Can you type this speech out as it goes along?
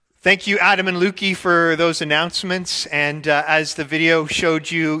Thank you, Adam and Lukey, for those announcements. And as the video showed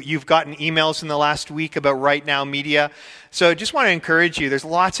you, you've gotten emails in the last week about Right Now Media. So I just want to encourage you. There's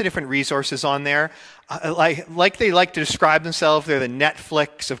lots of different resources on there. Like they like to describe themselves, they're the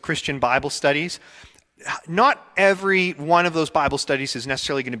Netflix of Christian Bible studies. Not every one of those Bible studies is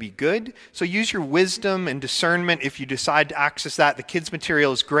necessarily going to be good. So use your wisdom and discernment if you decide to access that. The kids'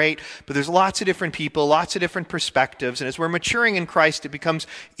 material is great, but there's lots of different people, lots of different perspectives. And as we're maturing in Christ, it becomes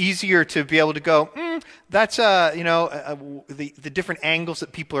easier to be able to go, that's the different angles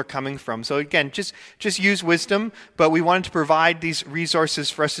that people are coming from. So again, just use wisdom. But we wanted to provide these resources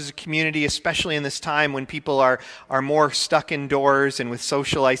for us as a community, especially in this time when people are more stuck indoors and with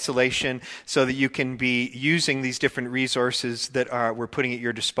social isolation, so that you can be using these different resources that we're putting at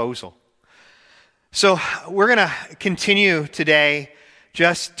your disposal. So we're going to continue today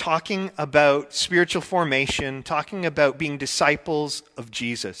just talking about spiritual formation, talking about being disciples of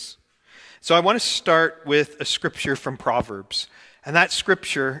Jesus. So I want to start with a scripture from Proverbs, and that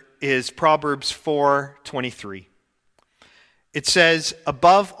scripture is Proverbs 4:23. It says,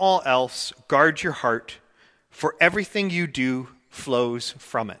 "Above all else, guard your heart, for everything you do flows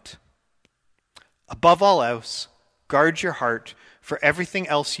from it." Above all else, guard your heart, for everything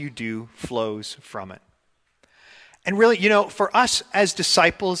else you do flows from it. And really, for us as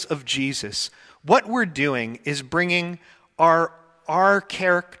disciples of Jesus, what we're doing is bringing our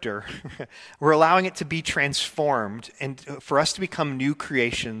character, we're allowing it to be transformed and for us to become new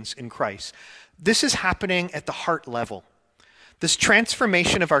creations in Christ. This is happening at the heart level. This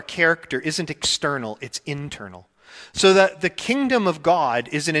transformation of our character isn't external, it's internal. So that the kingdom of God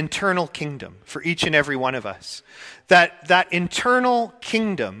is an internal kingdom for each and every one of us. That internal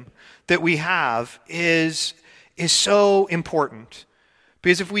kingdom that we have is so important.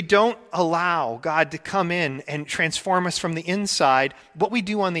 Because if we don't allow God to come in and transform us from the inside, what we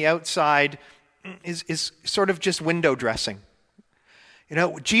do on the outside is sort of just window dressing.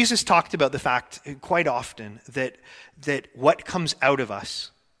 Jesus talked about the fact quite often that what comes out of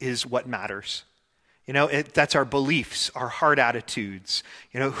us is what matters. That's our beliefs, our heart attitudes,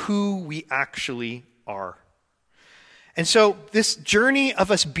 who we actually are. And so this journey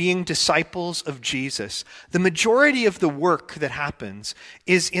of us being disciples of Jesus, the majority of the work that happens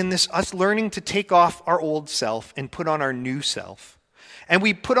is in this us learning to take off our old self and put on our new self. And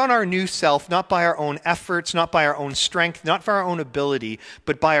we put on our new self not by our own efforts, not by our own strength, not by our own ability,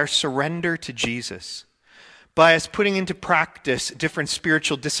 but by our surrender to Jesus. By us putting into practice different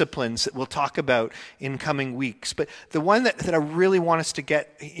spiritual disciplines that we'll talk about in coming weeks. But the one that I really want us to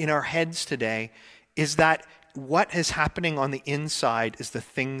get in our heads today is that what is happening on the inside is the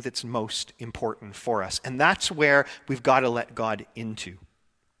thing that's most important for us. And that's where we've got to let God into.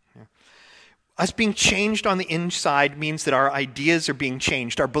 Us being changed on the inside means that our ideas are being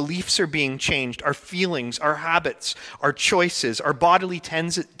changed, our beliefs are being changed, our feelings, our habits, our choices, our bodily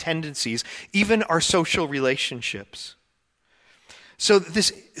tendencies, even our social relationships. So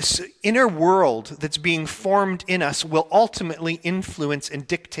this inner world that's being formed in us will ultimately influence and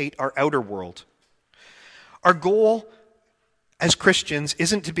dictate our outer world. Our goal as Christians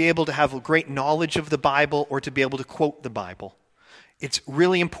isn't to be able to have a great knowledge of the Bible or to be able to quote the Bible. It's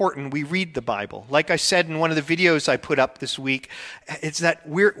really important we read the Bible. Like I said in one of the videos I put up this week, it's that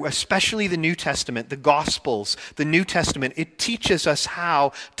especially the New Testament, the Gospels, the New Testament, it teaches us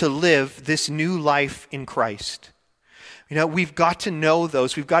how to live this new life in Christ. We've got to know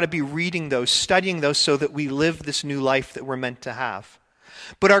those. We've got to be reading those, studying those so that we live this new life that we're meant to have.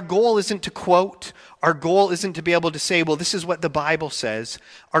 But our goal isn't to quote. Our goal isn't to be able to say, well, this is what the Bible says.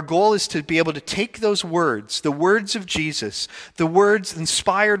 Our goal is to be able to take those words, the words of Jesus, the words,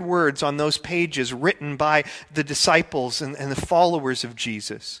 inspired words on those pages written by the disciples and the followers of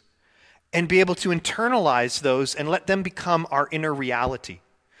Jesus, and be able to internalize those and let them become our inner reality.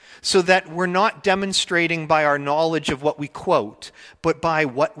 So that we're not demonstrating by our knowledge of what we quote, but by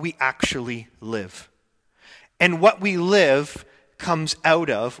what we actually live. And what we live comes out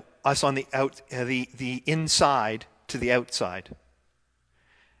of us on the inside to the outside.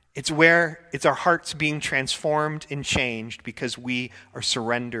 It's our hearts being transformed and changed because we are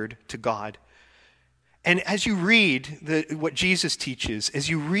surrendered to God. And as you read what Jesus teaches, as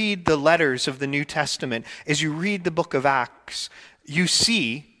you read the letters of the New Testament, as you read the book of Acts, you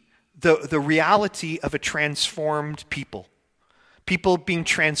see the reality of a transformed people being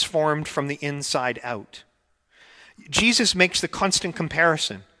transformed from the inside out. Jesus makes the constant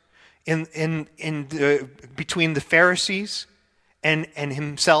comparison between the Pharisees and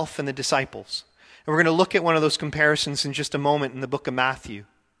himself and the disciples. And we're going to look at one of those comparisons in just a moment in the book of Matthew.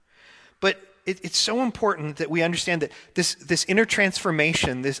 But it's so important that we understand that this inner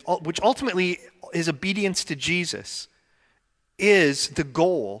transformation, which ultimately is obedience to Jesus, is the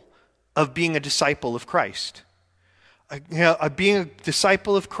goal of being a disciple of Christ. Being a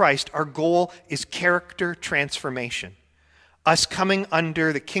disciple of Christ, our goal is character transformation. Us coming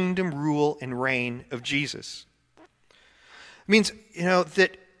under the kingdom rule and reign of Jesus. It means,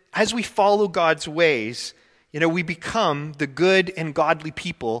 that as we follow God's ways, we become the good and godly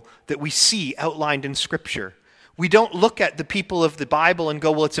people that we see outlined in Scripture. We don't look at the people of the Bible and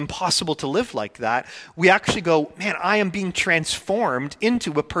go, well, it's impossible to live like that. We actually go, man, I am being transformed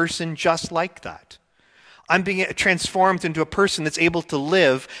into a person just like that. I'm being transformed into a person that's able to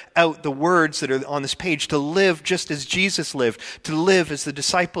live out the words that are on this page, to live just as Jesus lived, to live as the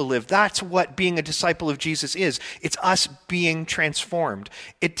disciple lived. That's what being a disciple of Jesus is. It's us being transformed.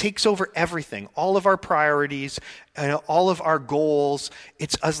 It takes over everything, all of our priorities, all of our goals.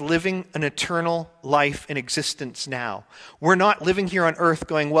 It's us living an eternal life in existence now. We're not living here on earth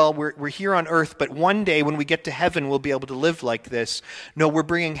going, well, we're here on earth, but one day when we get to heaven, we'll be able to live like this. No, we're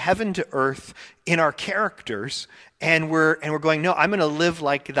bringing heaven to earth in our characters, and we're going, no, I'm going to live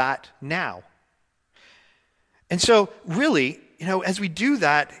like that now. And so really, as we do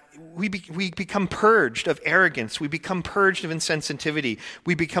that, we become purged of arrogance. We become purged of insensitivity.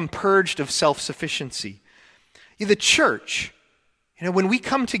 We become purged of self-sufficiency. The church, when we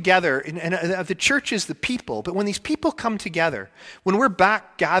come together, and the church is the people, but when these people come together, when we're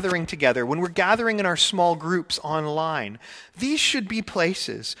back gathering together, when we're gathering in our small groups online, these should be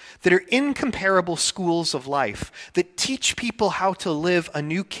places that are incomparable schools of life that teach people how to live a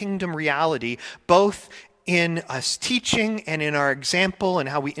new kingdom reality, both in us teaching and in our example and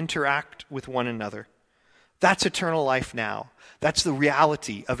how we interact with one another. That's eternal life now. That's the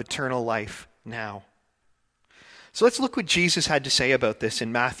reality of eternal life now. So let's look what Jesus had to say about this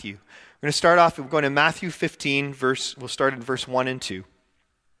in Matthew. We're going to start off, we're going to Matthew 15, we'll start in verse 1 and 2.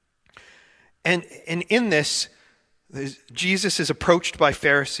 And in this, Jesus is approached by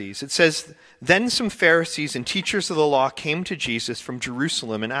Pharisees. It says, then some Pharisees and teachers of the law came to Jesus from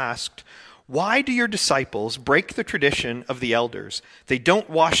Jerusalem and asked, why do your disciples break the tradition of the elders? They don't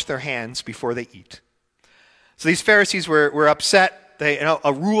wash their hands before they eat. So these Pharisees were upset.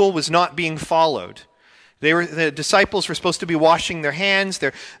 A rule was not being followed. The disciples were supposed to be washing their hands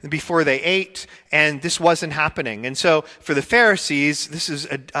before they ate, and this wasn't happening. And so for the Pharisees, this is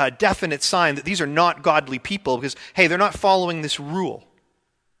a definite sign that these are not godly people because, hey, they're not following this rule.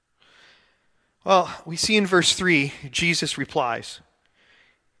 Well, we see in verse 3, Jesus replies.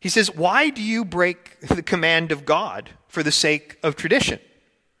 He says, why do you break the command of God for the sake of tradition?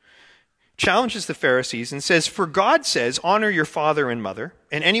 Challenges the Pharisees and says, for God says, honor your father and mother,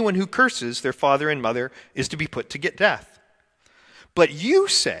 and anyone who curses their father and mother is to be put to death. But you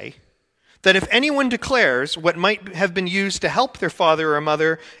say that if anyone declares what might have been used to help their father or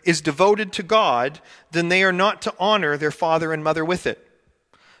mother is devoted to God, then they are not to honor their father and mother with it.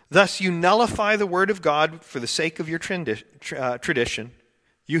 Thus you nullify the word of God for the sake of your tradition.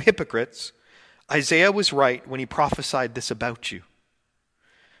 You hypocrites, Isaiah was right when he prophesied this about you.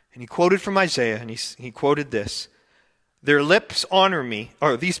 And he quoted from Isaiah, and he quoted this. Their lips honor me,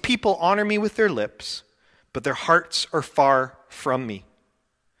 or these people honor me with their lips, but their hearts are far from me.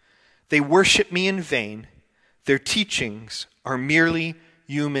 They worship me in vain. Their teachings are merely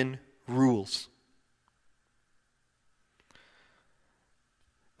human rules.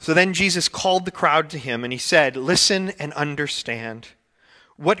 So then Jesus called the crowd to him, and he said, listen and understand.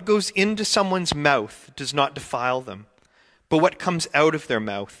 What goes into someone's mouth does not defile them. But what comes out of their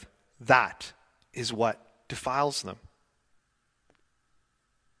mouth, that is what defiles them.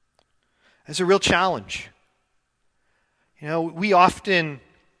 That's a real challenge. We often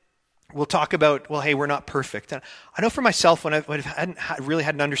will talk about, well, hey, we're not perfect. And I know for myself, when I hadn't really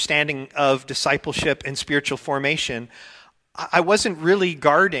had an understanding of discipleship and spiritual formation, I wasn't really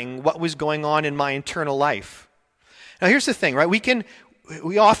guarding what was going on in my internal life. Now, here's the thing, right? We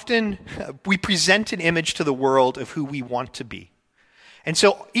present an image to the world of who we want to be. And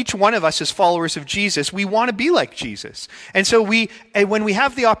so each one of us as followers of Jesus, we want to be like Jesus. And so when we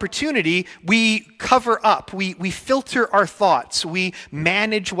have the opportunity, we cover up, we filter our thoughts, we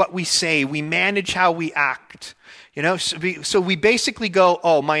manage what we say, we manage how we act. So we basically go,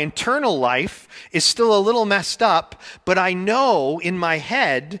 oh, my internal life is still a little messed up, but I know in my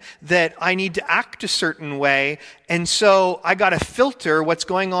head that I need to act a certain way, and so I got to filter what's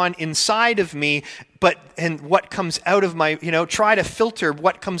going on inside of me, and what comes out of my, try to filter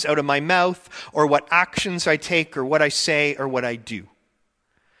what comes out of my mouth, or what actions I take, or what I say, or what I do.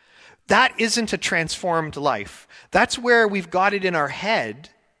 That isn't a transformed life. That's where we've got it in our head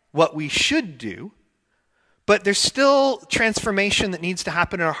what we should do, but there's still transformation that needs to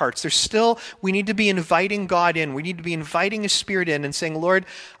happen in our hearts. We need to be inviting God in. We need to be inviting His Spirit in and saying, Lord,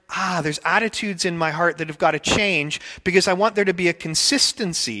 there's attitudes in my heart that have got to change because I want there to be a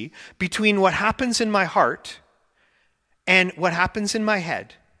consistency between what happens in my heart and what happens in my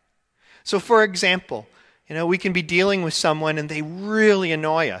head. So for example, we can be dealing with someone and they really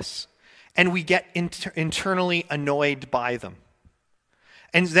annoy us, and we get internally annoyed by them.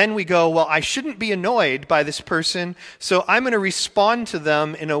 And then we go, well, I shouldn't be annoyed by this person, so I'm going to respond to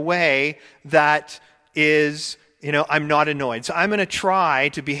them in a way that is, I'm not annoyed. So I'm going to try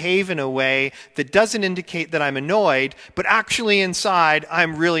to behave in a way that doesn't indicate that I'm annoyed, but actually inside,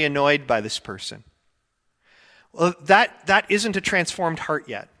 I'm really annoyed by this person. Well, that isn't a transformed heart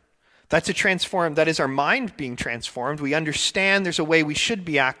yet. That is our mind being transformed. We understand there's a way we should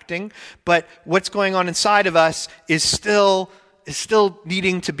be acting, but what's going on inside of us is still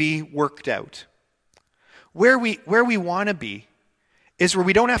needing to be worked out. Where we want to be is where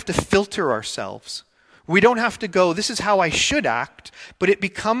we don't have to filter ourselves. We don't have to go, this is how I should act, but it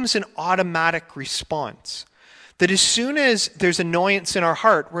becomes an automatic response. That as soon as there's annoyance in our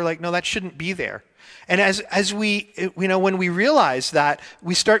heart, we're like, no, that shouldn't be there. And as we, when we realize that,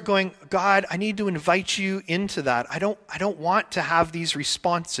 we start going, God, I need to invite you into that. I don't want to have these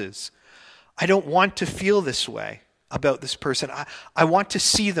responses. I don't want to feel this way about this person. I want to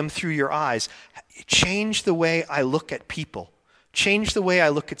see them through your eyes. Change the way I look at people. Change the way I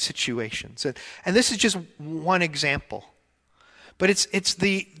look at situations. And this is just one example. But it's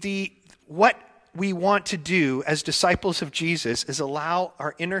what we want to do as disciples of Jesus is allow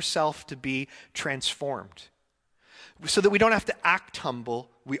our inner self to be transformed. So that we don't have to act humble,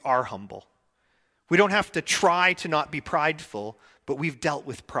 we are humble. We don't have to try to not be prideful, but we've dealt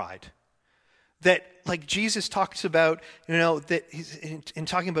with pride. That, like Jesus talks about, that he's in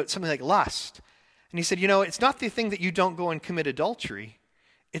talking about something like lust. And he said, it's not the thing that you don't go and commit adultery.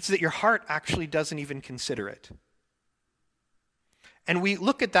 It's that your heart actually doesn't even consider it. And we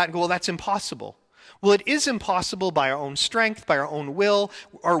look at that and go, well, that's impossible. Well, it is impossible by our own strength, by our own will.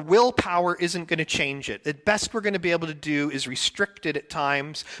 Our willpower isn't going to change it. The best we're going to be able to do is restrict it at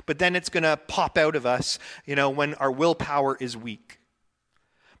times, but then it's going to pop out of us, when our willpower is weak.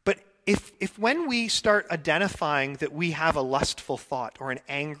 But if when we start identifying that we have a lustful thought or an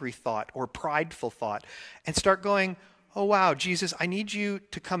angry thought or prideful thought and start going, oh, wow, Jesus, I need you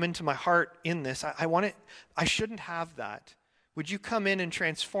to come into my heart in this. I want it. I shouldn't have that. Would you come in and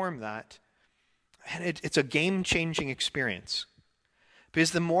transform that? And it's a game-changing experience.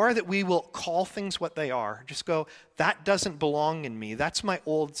 Because the more that we will call things what they are, just go, that doesn't belong in me. That's my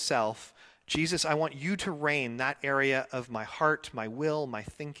old self. Jesus, I want you to reign that area of my heart, my will, my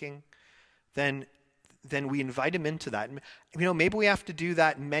thinking. Then we invite him into that. Maybe we have to do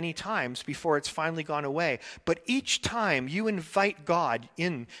that many times before it's finally gone away. But each time you invite God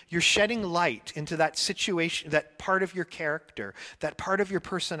in, you're shedding light into that situation, that part of your character, that part of your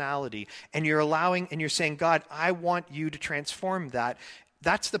personality, and you're saying, God, I want you to transform that.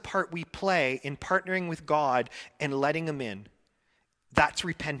 That's the part we play in partnering with God and letting him in. That's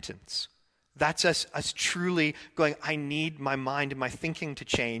repentance. That's us truly going, I need my mind and my thinking to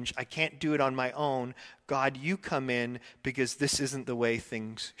change. I can't do it on my own. God, you come in because this isn't the way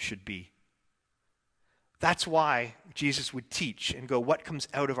things should be. That's why Jesus would teach and go, what comes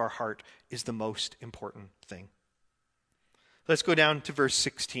out of our heart is the most important thing. Let's go down to verse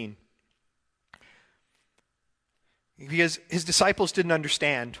 16. Because his disciples didn't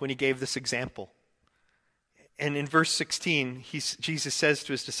understand when he gave this example. And in verse 16, Jesus says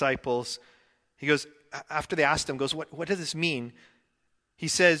to his disciples, he goes, after they asked him, goes, what does this mean? He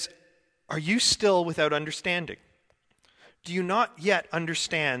says, are you still without understanding? Do you not yet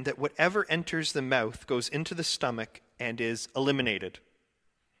understand that whatever enters the mouth goes into the stomach and is eliminated?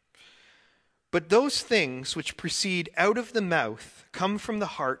 But those things which proceed out of the mouth come from the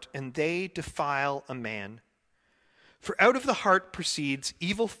heart, and they defile a man. For out of the heart proceeds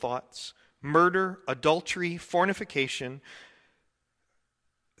evil thoughts, murder, adultery, fornication,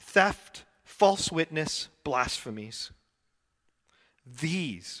 theft, false witness, blasphemies.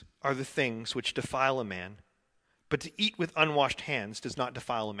 These are the things which defile a man, but to eat with unwashed hands does not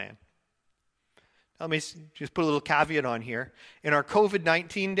defile a man. Now, let me just put a little caveat on here. In our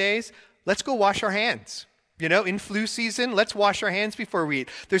COVID-19 days, let's go wash our hands. In flu season, let's wash our hands before we eat.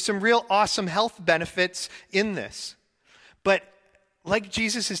 There's some real awesome health benefits in this. But like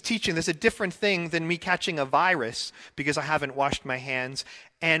Jesus is teaching, there's a different thing than me catching a virus because I haven't washed my hands.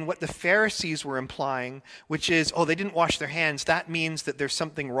 And what the Pharisees were implying, which is, they didn't wash their hands, that means that there's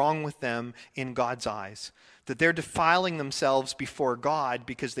something wrong with them in God's eyes. that they're defiling themselves before God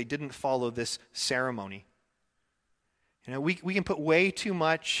because they didn't follow this ceremony. We can put way too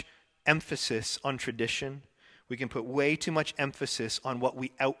much emphasis on tradition. We can put way too much emphasis on what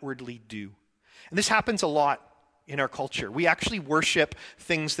we outwardly do. And this happens a lot in our culture. We actually worship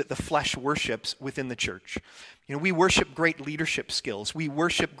things that the flesh worships within the church. We worship great leadership skills. We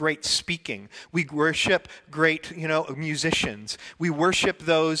worship great speaking. We worship great, musicians. We worship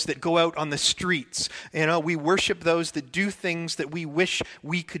those that go out on the streets. We worship those that do things that we wish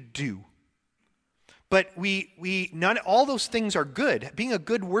we could do. But none, all those things are good. Being a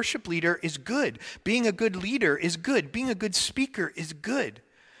good worship leader is good. Being a good leader is good. Being a good speaker is good.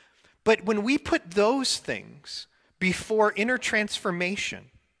 But when we put those things before inner transformation,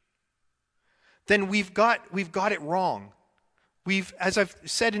 then we've got it wrong. As I've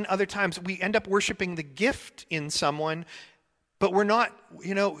said in other times, we end up worshiping the gift in someone, but we're not,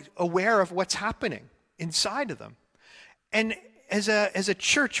 aware of what's happening inside of them. And as a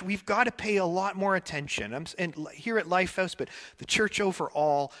church, we've got to pay a lot more attention. And here at Lifehouse, but the church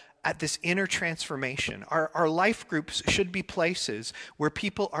overall, at this inner transformation. Our life groups should be places where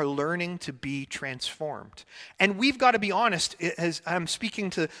people are learning to be transformed. And we've got to be honest, as I'm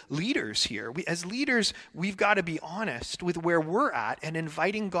speaking to leaders here, as leaders, we've got to be honest with where we're at and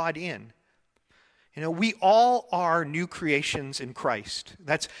inviting God in. We all are new creations in Christ.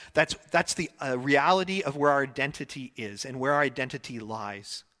 That's the reality of where our identity is and where our identity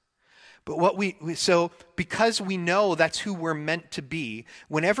lies. But because we know that's who we're meant to be,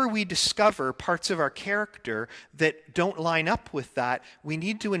 whenever we discover parts of our character that don't line up with that, we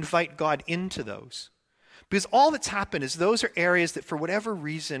need to invite God into those. Because all that's happened is those are areas that for whatever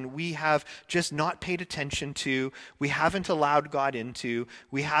reason we have just not paid attention to, we haven't allowed God into,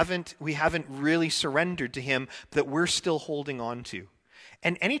 we haven't really surrendered to Him, that we're still holding on to.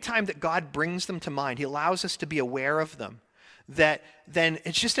 And anytime that God brings them to mind, He allows us to be aware of them. That then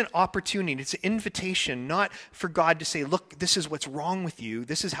it's just an opportunity, it's an invitation, not for God to say, look, this is what's wrong with you,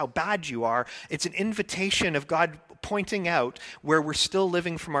 this is how bad you are. It's an invitation of God pointing out where we're still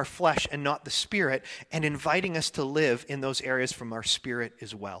living from our flesh and not the Spirit, and inviting us to live in those areas from our Spirit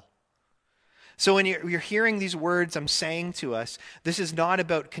as well. So when you're hearing these words I'm saying to us, this is not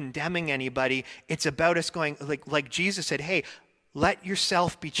about condemning anybody, it's about us going, like Jesus said, hey, let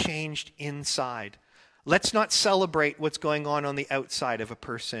yourself be changed inside. Let's not celebrate what's going on the outside of a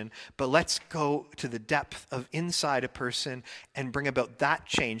person, but let's go to the depth of inside a person and bring about that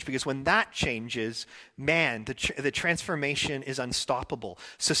change. Because when that changes, man, the transformation is unstoppable.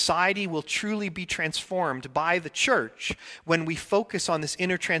 Society will truly be transformed by the church when we focus on this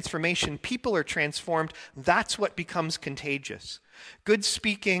inner transformation. People are transformed. That's what becomes contagious. Good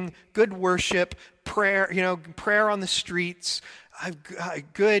speaking, good worship, prayer, prayer on the streets,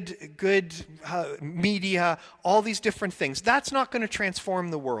 good media, all these different things. That's not going to transform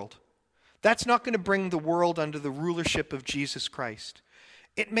the world. That's not going to bring the world under the rulership of Jesus Christ.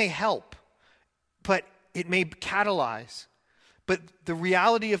 It may help, but it may catalyze. But the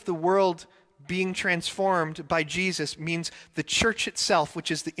reality of the world being transformed by Jesus means the church itself,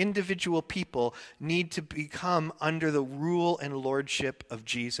 which is the individual people, need to become under the rule and lordship of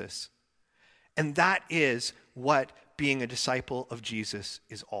Jesus. And that is what being a disciple of Jesus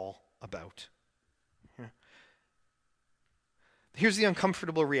is all about. Here's the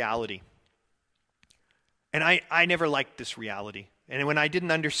uncomfortable reality. And I never liked this reality. And when I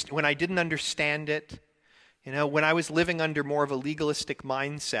didn't understand it, when I was living under more of a legalistic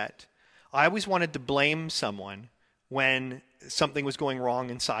mindset, I always wanted to blame someone when something was going wrong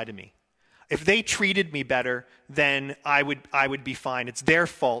inside of me. If they treated me better, then I would be fine. It's their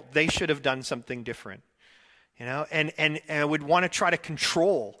fault. They should have done something different. And I would want to try to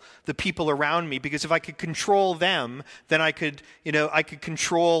control the people around me, because if I could control them, then I could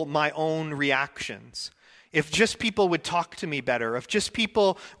control my own reactions. If just people would talk to me better, if just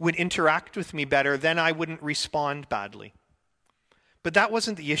people would interact with me better, then I wouldn't respond badly. But that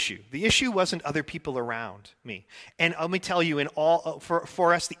wasn't the issue. The issue wasn't other people around me. And let me tell you,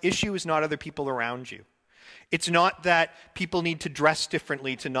 for us, the issue is not other people around you. It's not that people need to dress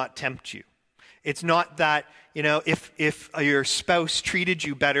differently to not tempt you. It's not that, if your spouse treated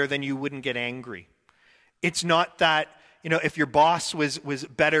you better, then you wouldn't get angry. It's not that, if your boss was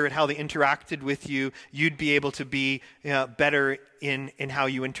better at how they interacted with you, you'd be able to be better in how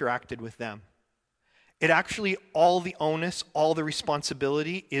you interacted with them. It actually, all the onus, all the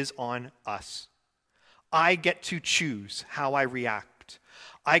responsibility is on us. I get to choose how I react.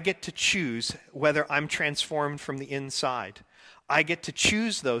 I get to choose whether I'm transformed from the inside. I get to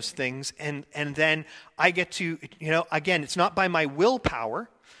choose those things, and then I get to, again, it's not by my willpower.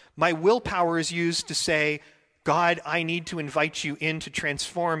 My willpower is used to say, God, I need to invite you in to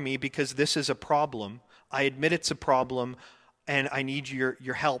transform me because this is a problem. I admit it's a problem, and I need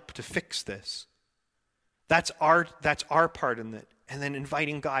your help to fix this. That's our part in it, and then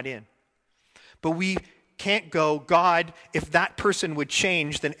inviting God in. But we can't go, God, if that person would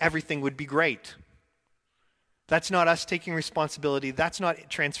change, then everything would be great. That's not us taking responsibility. That's not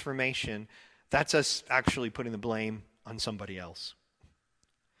transformation. That's us actually putting the blame on somebody else.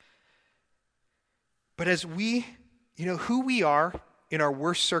 But as we, who we are in our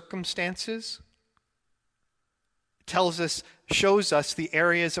worst circumstances shows us the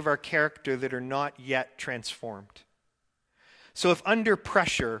areas of our character that are not yet transformed. So if under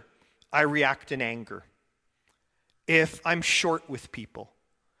pressure, I react in anger, if I'm short with people,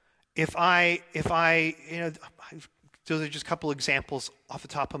 if I, those are just a couple examples off the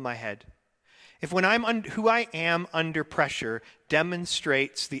top of my head. If when who I am under pressure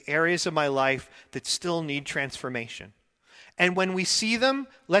demonstrates the areas of my life that still need transformation. And when we see them,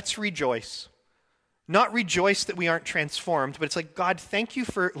 let's rejoice. Not rejoice that we aren't transformed, but it's like, God, thank you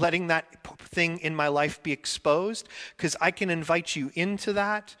for letting that thing in my life be exposed, because I can invite you into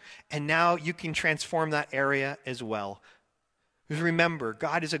that, and now you can transform that area as well. Because remember,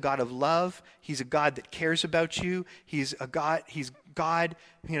 God is a God of love. He's a God that cares about you. He's God,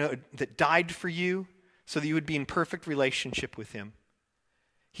 that died for you so that you would be in perfect relationship with him.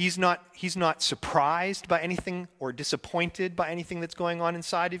 He's not surprised by anything or disappointed by anything that's going on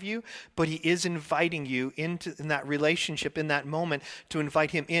inside of you, but he is inviting you in that relationship, in that moment, to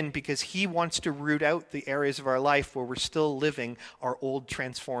invite him in, because he wants to root out the areas of our life where we're still living our old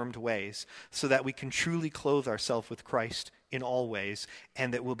transformed ways, so that we can truly clothe ourselves with Christ in all ways,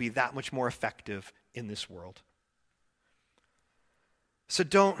 and that we'll be that much more effective in this world. So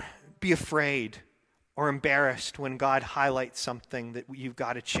don't be afraid or embarrassed when God highlights something that you've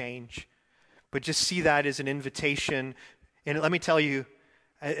got to change. But just see that as an invitation. And let me tell you,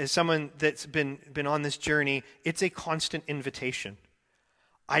 as someone that's been on this journey, it's a constant invitation.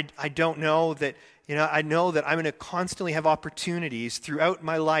 I don't know that, I know that I'm going to constantly have opportunities throughout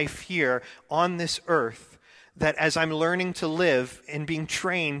my life here on this earth, that as I'm learning to live and being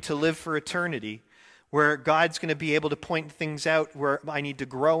trained to live for eternity, where God's going to be able to point things out where I need to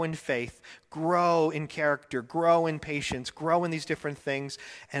grow in faith, grow in character, grow in patience, grow in these different things,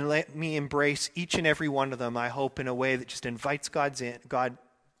 and let me embrace each and every one of them, I hope, in a way that just invites God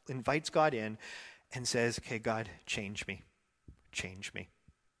in and says, okay, God, change me. Change me.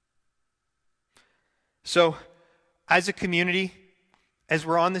 So, as a community, as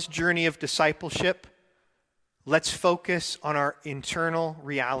we're on this journey of discipleship, let's focus on our internal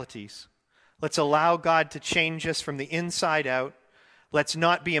realities. Let's allow God to change us from the inside out. Let's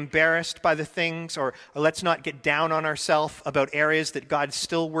not be embarrassed by the things, or let's not get down on ourselves about areas that God's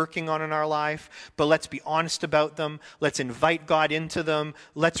still working on in our life, but let's be honest about them. Let's invite God into them.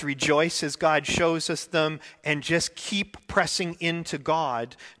 Let's rejoice as God shows us them, and just keep pressing into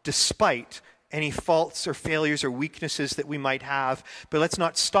God despite any faults or failures or weaknesses that we might have. But let's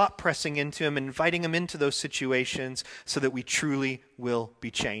not stop pressing into him, inviting him into those situations so that we truly will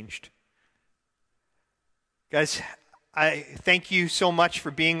be changed. Guys, I thank you so much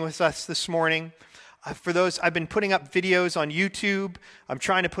for being with us this morning. For those, I've been putting up videos on YouTube. I'm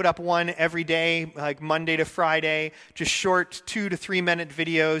trying to put up one every day, like Monday to Friday, just short 2 to 3 minute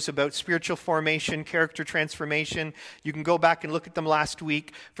videos about spiritual formation, character transformation. You can go back and look at them last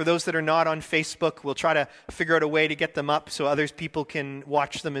week. For those that are not on Facebook, we'll try to figure out a way to get them up so other people can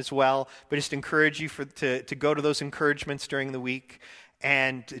watch them as well. But just encourage you to go to those encouragements during the week.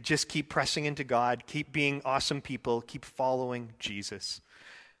 And just keep pressing into God, keep being awesome people, keep following Jesus.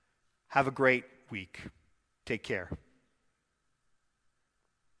 Have a great week. Take care.